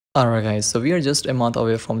Alright guys, so we are just a month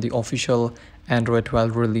away from the official Android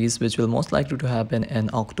 12 release, which will most likely to happen in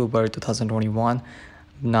October 2021.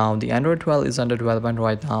 Now the Android 12 is under development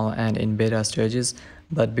right now and in beta stages,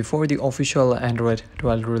 but before the official Android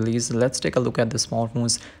 12 release, let's take a look at the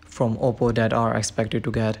smartphones from Oppo that are expected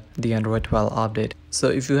to get the Android 12 update. So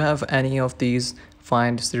if you have any of these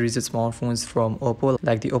Find series smartphones from Oppo,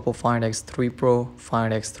 like the Oppo Find X3 Pro,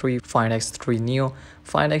 Find X3, Find X3 Neo,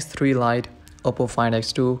 Find X3 Lite, Oppo Find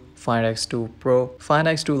X2, Find X2 Pro, Find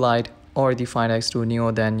X2 Lite, or the Find X2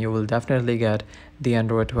 Neo, then you will definitely get the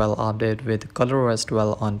Android 12 update with ColorOS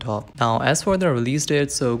 12 on top. Now as for the release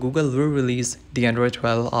date, so Google will release the Android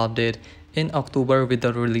 12 update in October with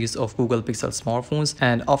the release of Google Pixel smartphones,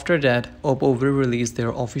 and after that Oppo will release their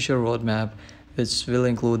official roadmap, which will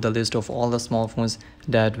include the list of all the smartphones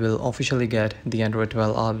that will officially get the Android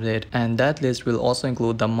 12 update, and that list will also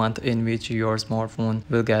include the month in which your smartphone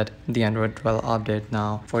will get the Android 12 update.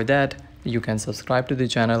 Now for that you can subscribe to the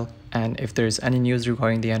channel, and if there is any news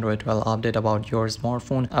regarding the Android 12 update about your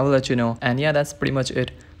smartphone, I will let you know. And yeah, that's pretty much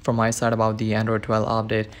it from my side about the Android 12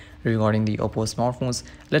 update regarding the Oppo smartphones.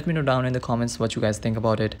 Let me know down in the comments what you guys think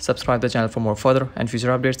about it. Subscribe to the channel for more further and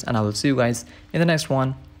future updates, and I will see you guys in the next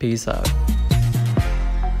one. Peace out.